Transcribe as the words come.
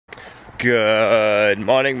Good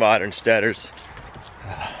morning, Modern Steaders.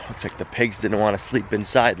 Looks like the pigs didn't want to sleep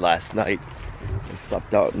inside last night. They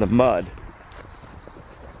slept out in the mud.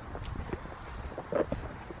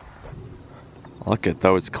 Look at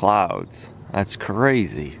those clouds. That's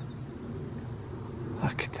crazy.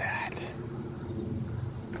 Look at that.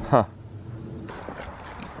 Huh.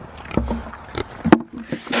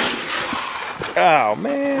 Oh,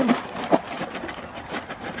 man.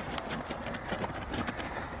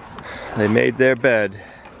 They made their bed.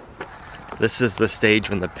 This is the stage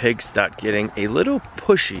when the pigs start getting a little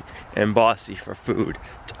pushy and bossy for food.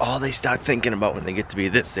 It's all they start thinking about when they get to be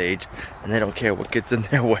this age, and they don't care what gets in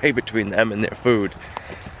their way between them and their food.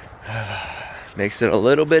 Makes it a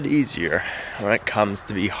little bit easier when it comes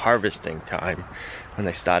to be harvesting time, when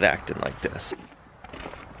they start acting like this.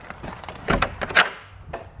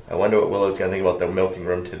 I wonder what Willow's gonna think about the milking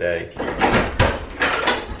room today.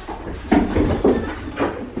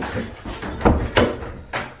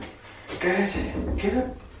 Good. Get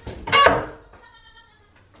up.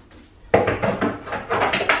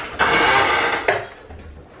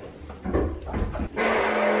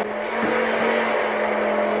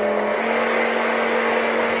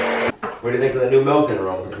 What do you think of the new milking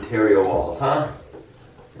room interior walls, huh?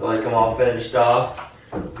 You like them all finished off?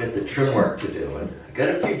 Got the trim work to do, and I got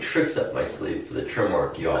a few tricks up my sleeve for the trim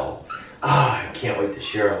work, y'all. I can't wait to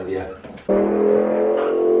share them with you.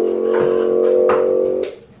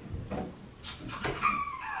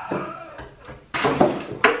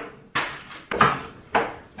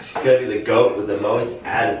 She's gonna be the goat with the most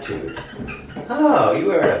attitude. Oh, you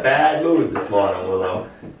were in a bad mood this morning, Willow.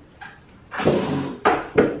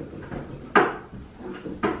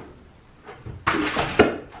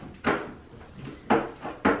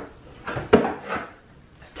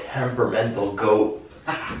 Temperamental goat.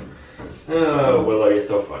 Oh, Willow, you're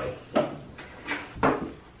so funny.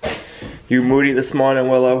 You moody this morning,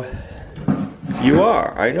 Willow? You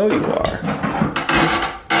are. I know you are.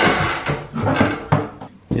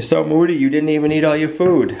 You're so moody you didn't even eat all your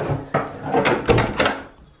food.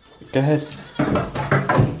 Go ahead.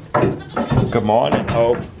 Good morning,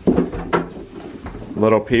 Hope.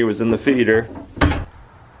 Little P was in the feeder.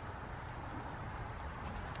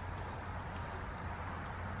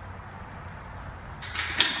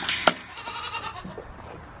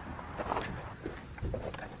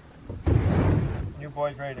 Your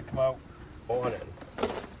boy's ready to come out. Morning.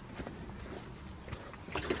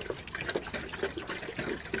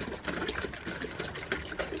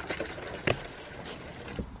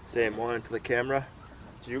 Say morning to the camera.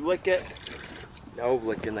 Did you lick it? No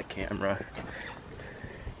licking the camera.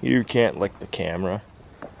 You can't lick the camera.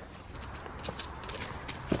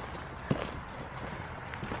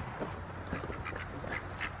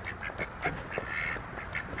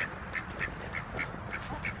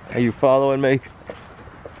 Are you following me?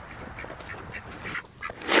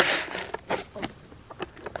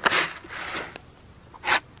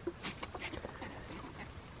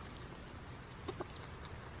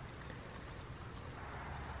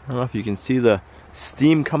 I don't know if you can see the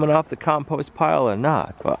steam coming off the compost pile or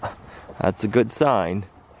not, but that's a good sign.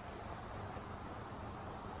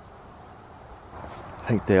 I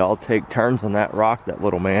think they all take turns on that rock that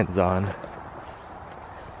little man's on.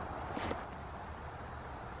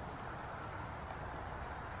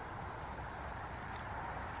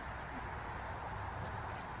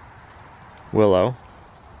 Willow,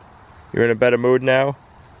 you're in a better mood now?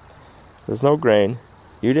 There's no grain.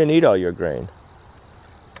 You didn't eat all your grain.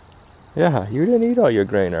 Yeah, you didn't eat all your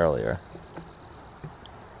grain earlier.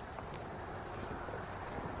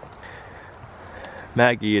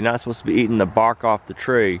 Maggie, you're not supposed to be eating the bark off the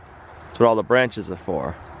tree. That's what all the branches are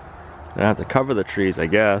for. You don't have to cover the trees, I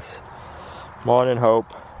guess. Morning,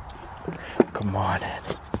 Hope. Come on in.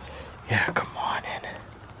 Yeah, come on in.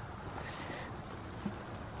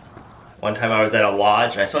 One time I was at a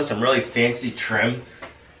lodge and I saw some really fancy trim,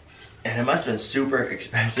 and it must have been super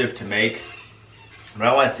expensive to make. But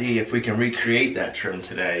I want to see if we can recreate that trim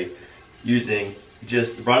today using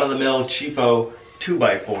just run-of-the-mill cheapo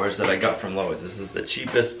 2x4s that I got from Lowe's. This is the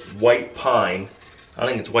cheapest white pine. I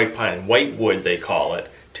think it's white pine, white wood they call it.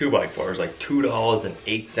 2x4 is like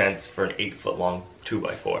 $2.08 for an 8-foot long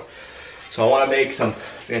 2x4. So I want to make some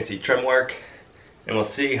fancy trim work, and we'll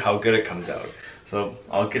see how good it comes out. So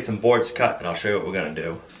I'll get some boards cut and I'll show you what we're gonna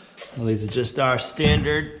do. Well, these are just our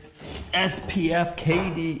standard SPF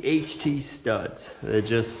KD HT studs. They're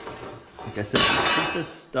just, like I said, the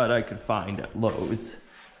cheapest stud I could find at Lowe's.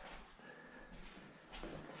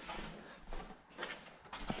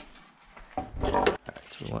 Alright,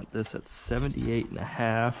 so we want this at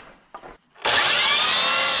 78.5.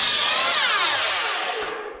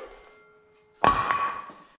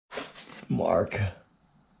 mark.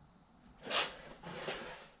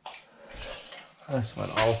 This one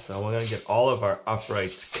also, we're gonna get all of our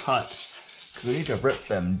uprights cut. We need to rip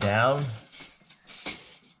them down. So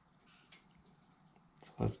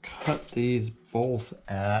let's cut these both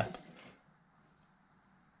at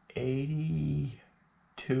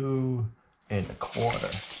 82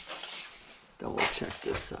 1/4. Double check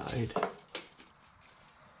this side.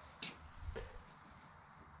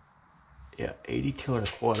 Yeah, 82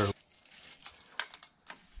 1/4.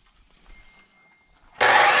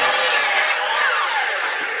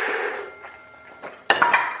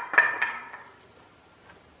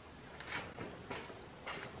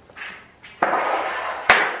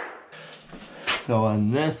 So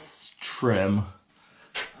on this trim,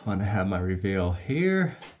 I'm gonna have my reveal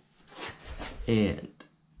here and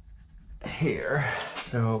here.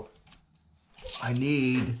 So I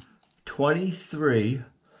need 23,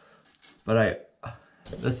 but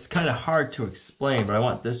this is kind of hard to explain, but I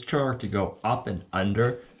want this trimmer to go up and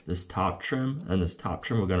under this top trim, and this top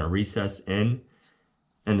trim we're gonna recess in,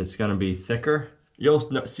 and it's gonna be thicker.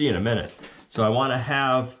 You'll see in a minute. So I wanna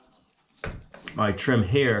have my trim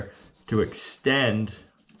here to extend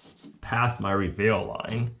past my reveal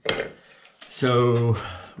line. So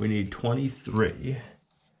we need 23.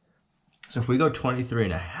 So if we go 23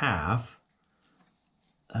 1/2,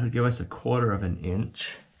 that'll give us 1/4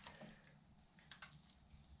 inch.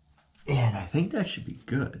 And I think that should be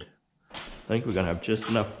good. I think we're gonna have just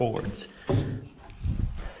enough boards. All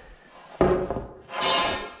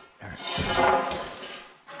right.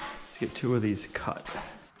 Let's get 2 of these cut.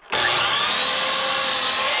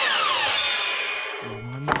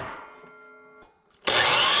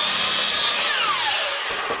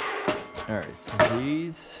 Alright, so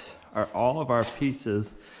these are all of our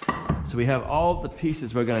pieces. So we have all of the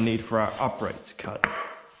pieces we're going to need for our uprights cut.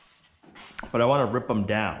 But I want to rip them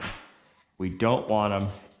down. We don't want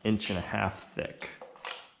them 1.5 inches thick,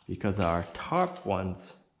 because our top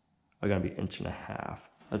ones are going to be 1.5 inches.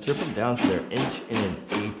 Let's rip them down so they're 1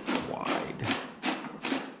 1/8 wide.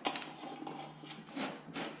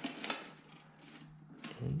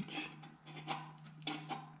 Inch.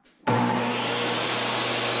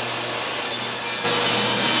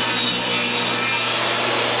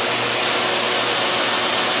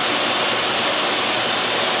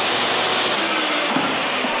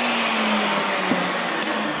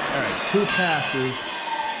 Two passes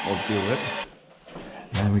will do it.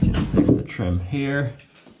 Then we can stick the trim here.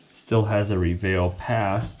 Still has a reveal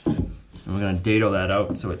past. And we're gonna dado that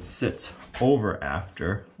out so it sits over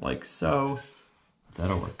after, like so.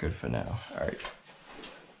 That'll work good for now. All right.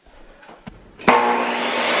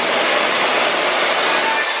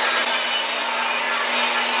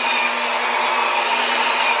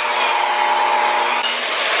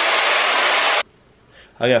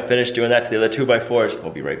 I'm gonna finish doing that to the other 2x4s.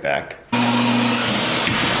 We'll be right back.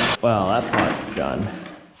 Well, that part's done.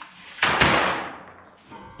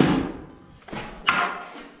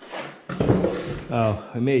 Oh,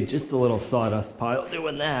 I made just a little sawdust pile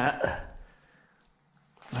doing that.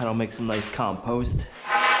 That'll make some nice compost.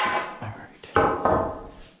 All right.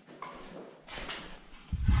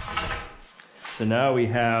 So now we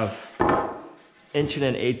have 1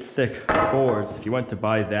 1/8 thick boards. If you went to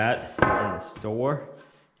buy that in the store,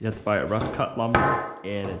 you have to buy a rough cut lumber,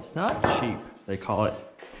 and it's not cheap. They call it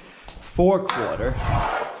 4/4,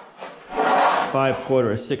 5/4,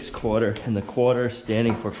 or 6/4, and the quarter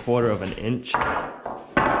standing for 1/4 inch.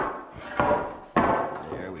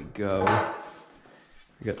 There we go.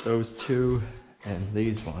 We got those 2 and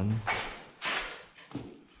these ones.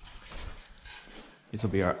 These will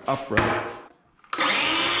be our uprights.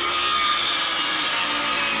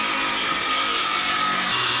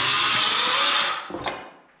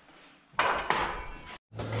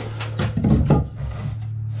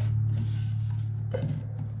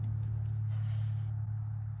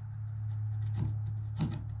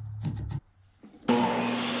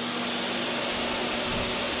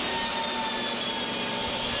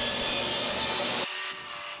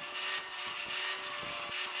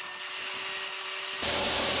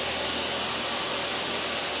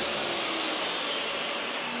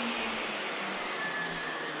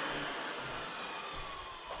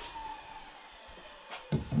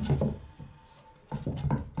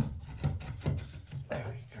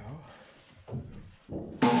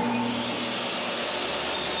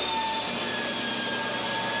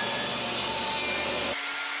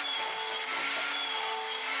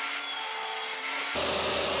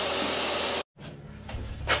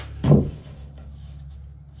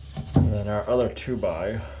 And our other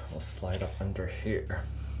 2x will slide up under here.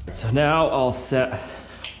 So now I'll set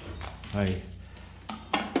my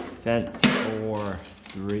fence for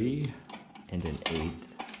 3 1/8.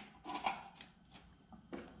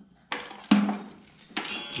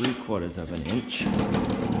 3/4 of an inch.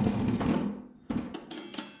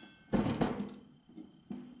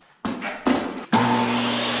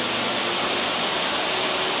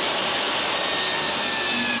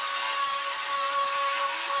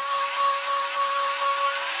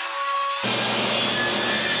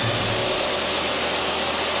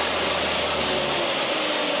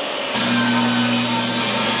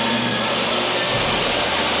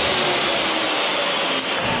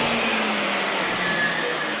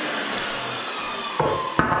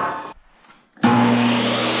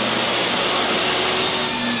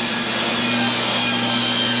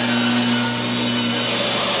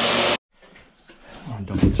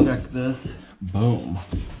 Check this. Boom.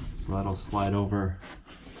 So that'll slide over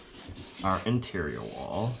our interior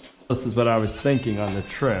wall. This is what I was thinking on the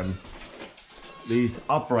trim. These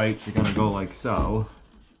uprights are gonna go like so.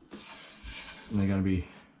 And they're gonna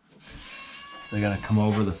come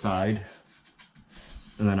over the side.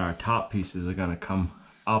 And then our top pieces are gonna come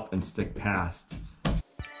up and stick past.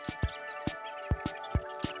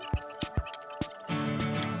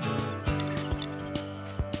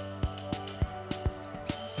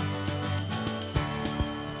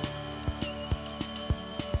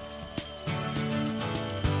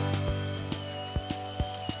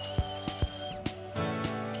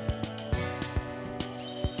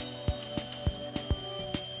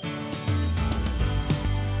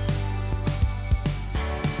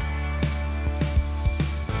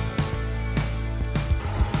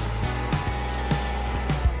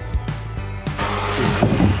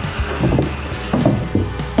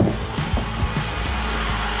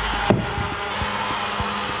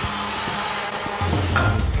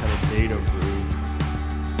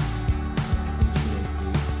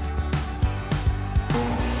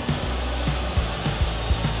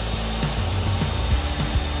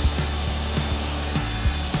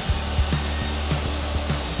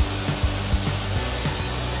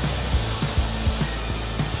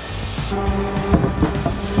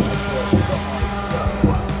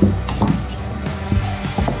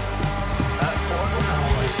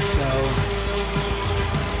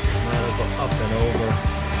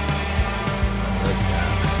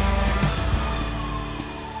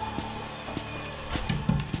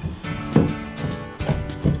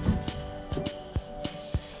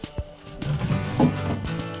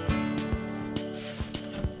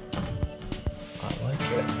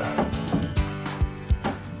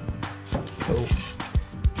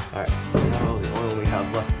 Alright, so now the only we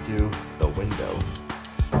have left to do is the window.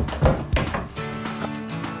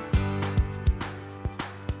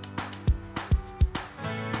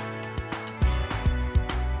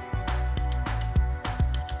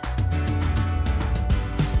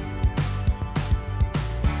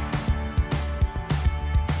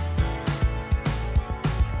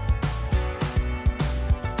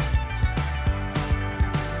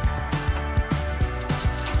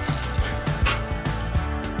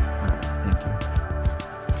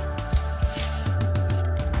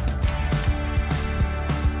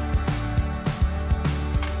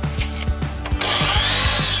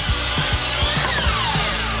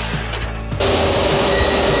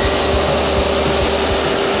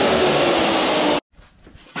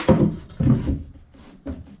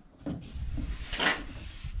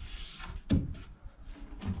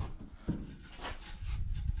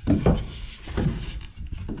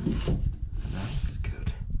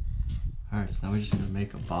 Alright, so now we're just going to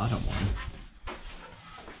make a bottom one.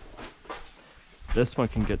 This one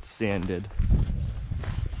can get sanded.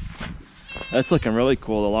 That's looking really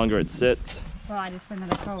cool the longer it sits. Well, I just put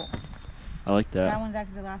another coat. I like that. That one's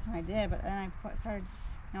actually the last one I did, but then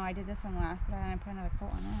I did this one last, but then I put another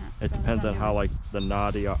coat on that. It depends on how like the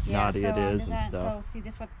knotty it is and stuff. So see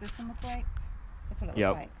this, what's this one look like? That's what it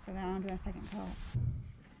looks like. So then I'm doing a second coat.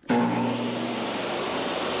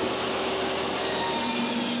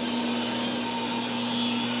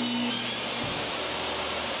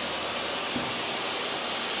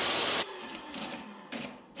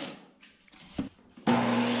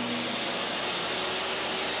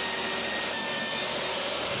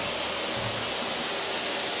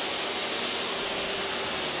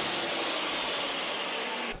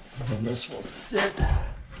 And this will sit.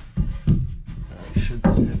 It should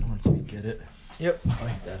sit once we get it. Yep, I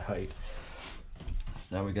like that height.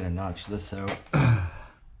 So now we're gonna notch this out.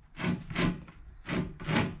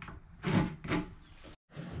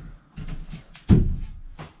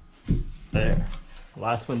 There.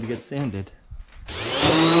 Last one to get sanded.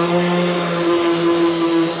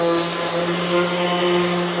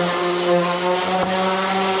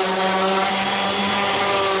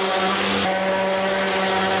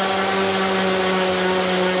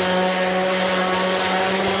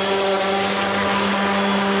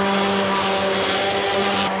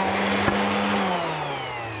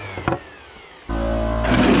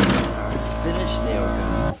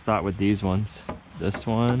 start with these ones. This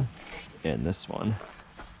one and this one.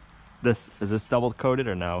 Is this double coated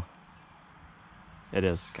or no? It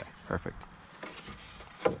is. Okay, perfect.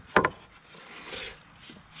 Is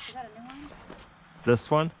that a new one?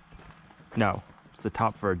 This one? No. It's the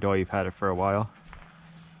top for a door. You've had it for a while.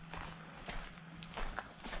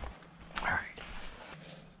 Alright.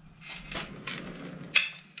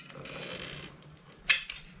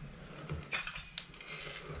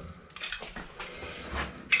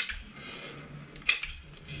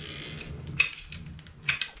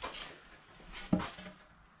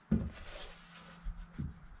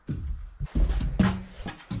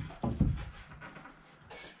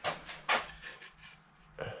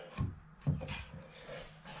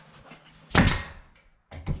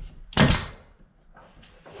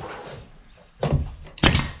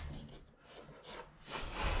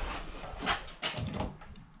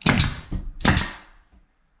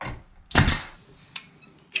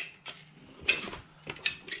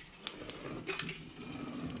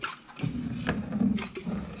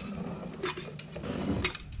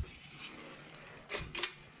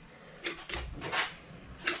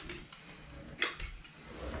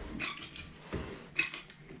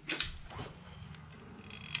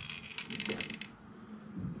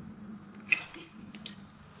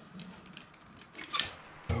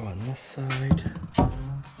 On this side,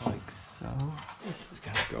 like so. This is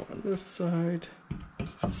gonna go on this side.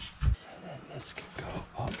 And then this can go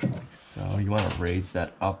up like so. You want to raise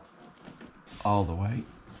that up all the way.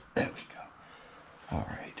 There we go.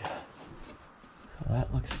 Alright. So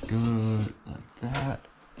that looks good like that.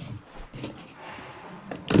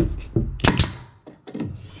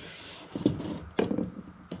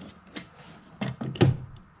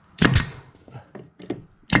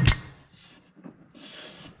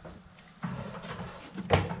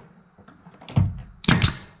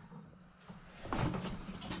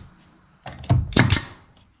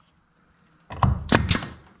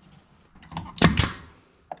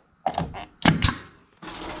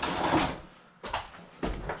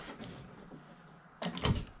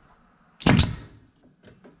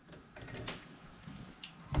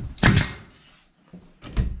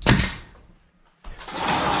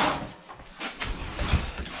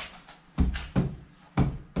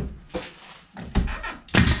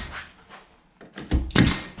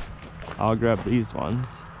 I'll grab these ones.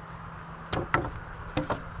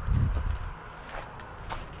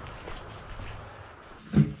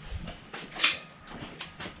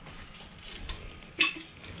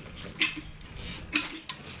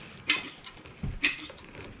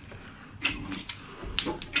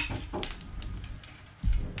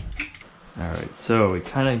 Alright, so we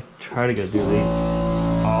kind of try to do these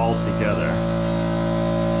all together.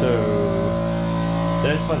 So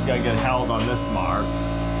this one's got to get held on this mark.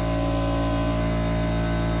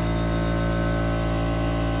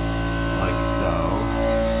 Like so.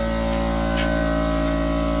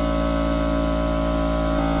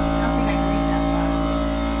 I don't think I can reach that far.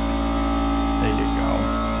 There you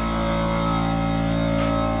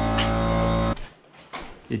go.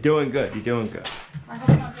 You're doing good, you're doing good. I hope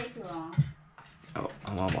it don't take too long. Oh,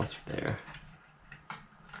 I'm almost there.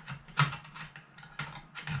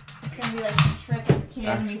 It's gonna be like some trick with the kid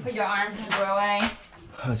when you put your arms in the doorway.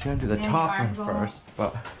 I was gonna do the And top the one arms go first,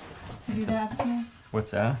 but... You do that, okay?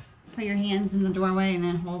 What's that? Put your hands in the doorway and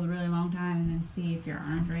then hold a really long time and then see if your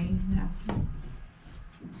arms raise after.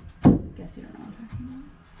 Guess you don't know what I'm talking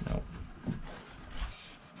No.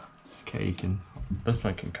 Okay, you can... This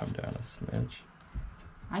one can come down a smidge.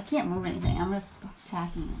 about. I can't move anything. I'm just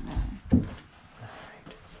tacking it there.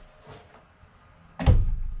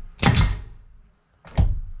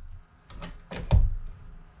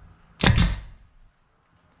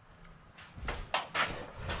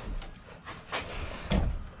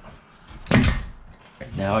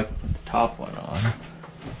 Now I can put the top one on.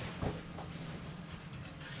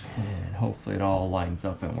 And hopefully it all lines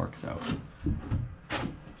up and works out.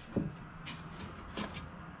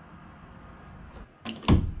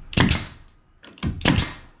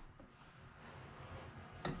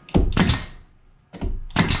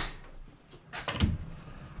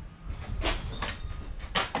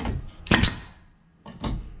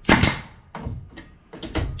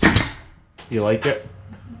 You like it?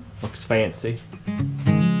 Looks fancy.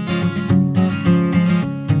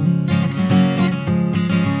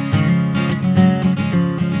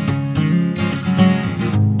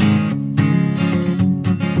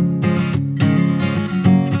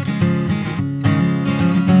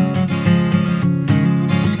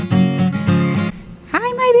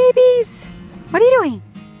 Hi, my babies. What are you doing?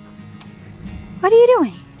 What are you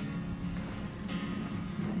doing?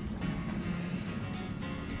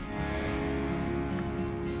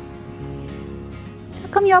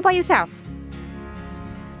 come you all by yourself?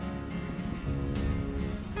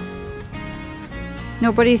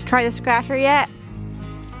 Nobody's tried the scratcher yet?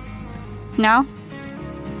 No?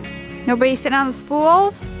 Nobody's sitting on the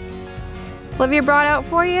spools? Olivia brought out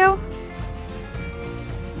for you?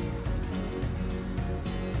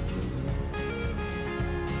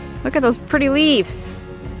 Look at those pretty leaves.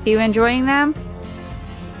 Are you enjoying them?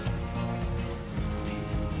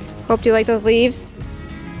 Hope you like those leaves.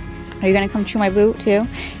 Are you gonna come chew my boot too?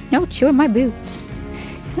 No chewing my boots.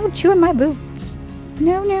 No chewing my boots.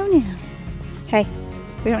 No, no, no. Hey,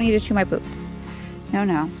 we don't need to chew my boots. No,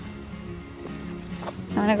 no.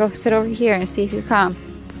 I'm gonna go sit over here and see if you come.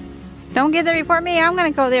 Don't get there before me. I'm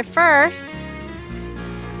gonna go there first.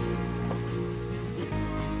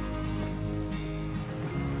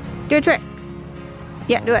 Do a trick.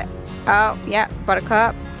 Yeah, do it. Oh, yeah,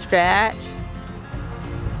 buttercup. Stretch.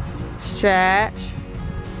 Stretch.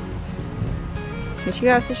 Here she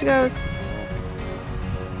goes, here she goes.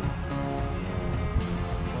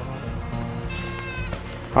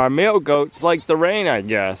 Our male goats like the rain, I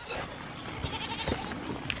guess.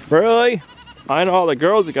 Really? I know all the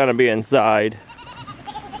girls are gonna be inside.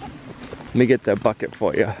 Let me get that bucket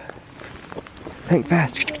for you. Think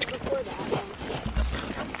fast.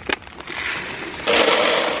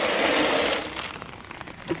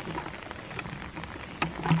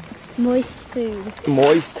 Moist food.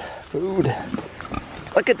 Moist food.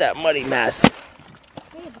 Look at that muddy mess. Hey,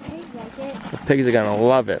 the pigs like it. The pigs are gonna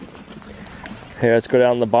love it. Here, let's go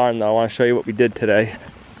down the barn though. I wanna show you what we did today.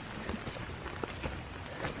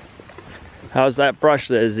 How's that brush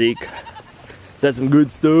there, Zeke? Is that some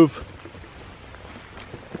good stuff?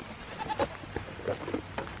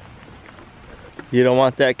 You don't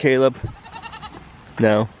want that, Caleb?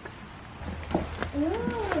 No.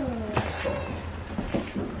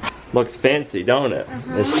 Looks fancy, don't it?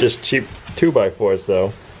 It's just cheap 2x4s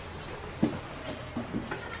though.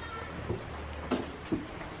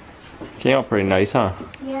 Came out pretty nice, huh?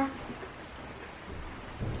 Yeah.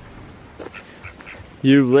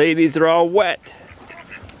 You ladies are all wet.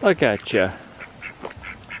 Look at you.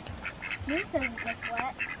 This doesn't look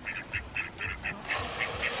wet.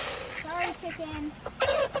 Sorry, chicken.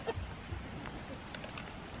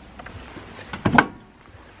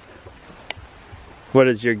 What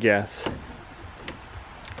is your guess?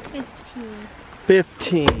 15.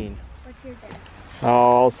 15. What's your guess?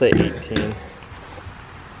 Oh, I'll say 18.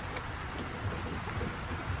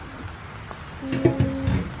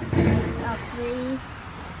 3,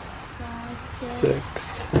 5, 6,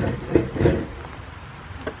 6.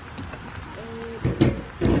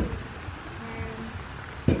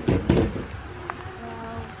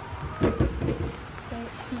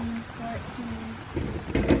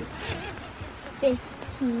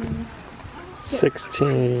 15.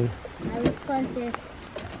 16. I was closest.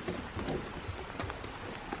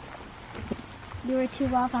 You were 2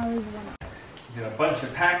 off, I was 1 off. We got a bunch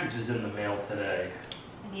of packages in the mail today.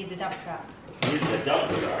 I need the dump truck. We need a dump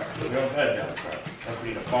truck. We don't have a dump truck. We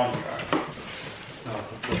need a farm truck. So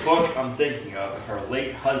it's the book I'm thinking of. Her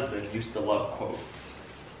late husband used to love quotes.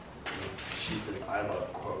 She says, I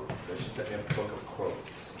love quotes. So she sent me a book of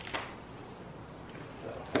quotes. So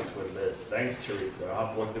that's what it is. Thanks, Teresa. I'll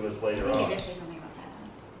have to look through this later on. You need to say something about that.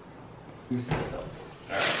 Who said something?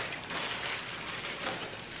 Alright.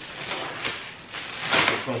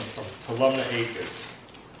 This one's from Lumnah Acres.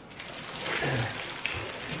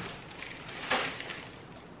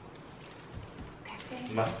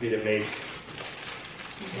 Must be to make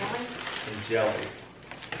some jelly.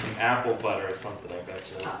 Some apple butter or something, I bet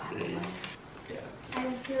you. Let's see. Yeah. I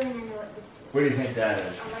have a feeling I know what this is. What do you think that is? A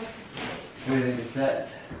license plate. What do you think it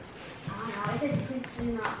says? I don't know. It says please do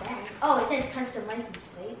not bend. Oh, it says custom license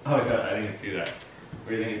plates. Oh god, I didn't see that. What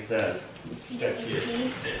do you think it says? Check here.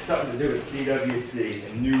 CWC. It's something to do with CWC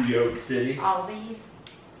in New York City. All these.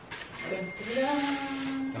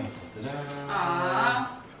 Aww.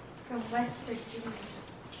 From West Virginia.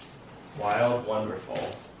 Wild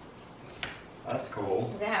Wonderful. That's cool.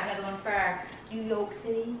 We're gonna have another one for New York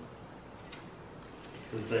City.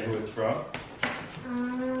 Does it say who it's from?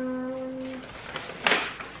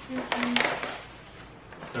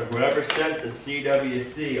 So whoever sent the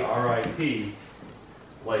CWC RIP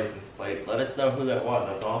license plate, let us know who that was.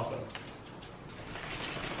 That's awesome.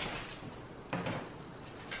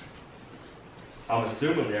 I'm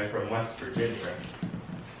assuming they're from West Virginia.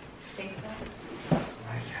 Think so? That's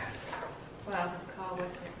my guess. Well, it's called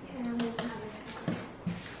West Virginia. And there's another one.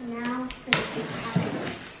 Now for the big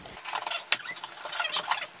package.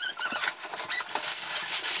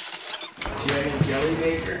 Jenny Jelly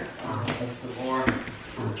Maker. That's some more.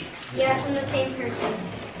 Yeah, from the same person.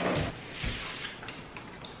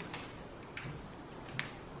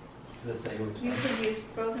 fruits. You could use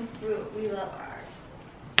frozen fruit. We love ours.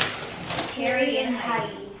 Harry and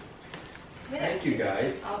Heidi. Thank you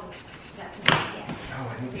guys. All this. Yes.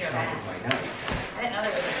 Oh, I need to sharpen my knife. I didn't know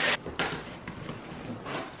there was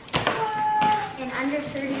In under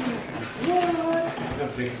 30 minutes. What? I'm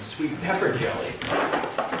gonna make some sweet pepper jelly.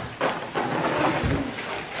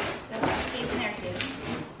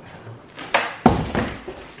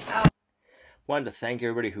 Wanted to thank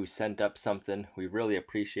everybody who sent up something. We really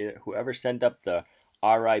appreciate it. Whoever sent up the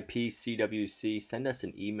RIP CWC, send us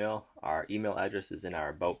an email. Our email address is in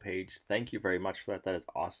our About page. Thank you very much for that. That is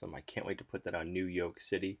awesome. I can't wait to put that on New York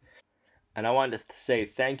City. And I wanted to say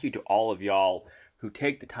thank you to all of y'all who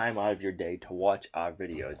take the time out of your day to watch our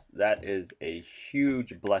videos. That is a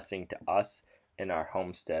huge blessing to us in our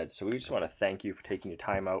homestead. So we just want to thank you for taking your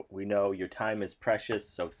time out. We know your time is precious,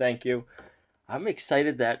 so thank you. I'm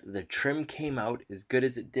excited that the trim came out as good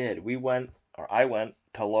as it did. I went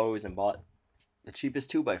to Lowe's and bought the cheapest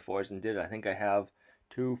 2x4s and did it. I think I have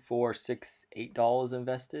 $2, $4, $6, $8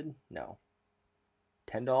 invested. No,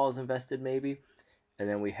 $10 invested maybe. And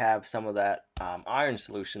then we have some of that iron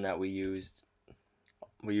solution that we used.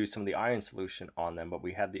 We used some of the iron solution on them, but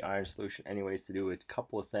we have the iron solution anyways to do a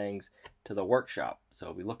couple of things to the workshop. So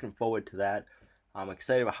I'll be looking forward to that. I'm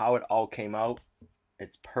excited about how it all came out.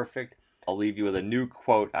 It's perfect. I'll leave you with a new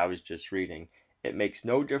quote I was just reading. It makes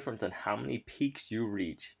no difference on how many peaks you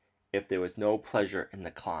reach if there was no pleasure in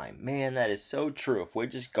the climb. Man, that is so true. If we're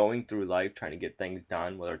just going through life trying to get things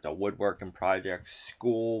done, whether it's a woodworking project,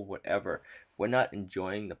 school, whatever, we're not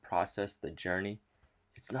enjoying the process, the journey,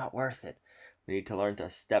 it's not worth it. We need to learn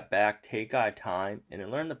to step back, take our time,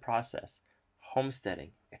 and learn the process.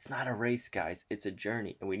 Homesteading, it's not a race, guys. It's a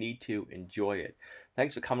journey, and we need to enjoy it.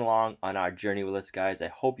 Thanks for coming along on our journey with us, guys. I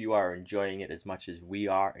hope you are enjoying it as much as we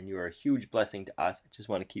are, and you are a huge blessing to us. I just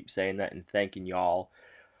want to keep saying that and thanking y'all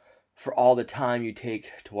for all the time you take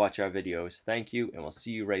to watch our videos. Thank you, and we'll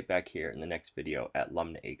see you right back here in the next video at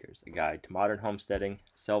Lumnah Acres, a guide to modern homesteading,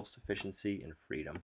 self-sufficiency, and freedom.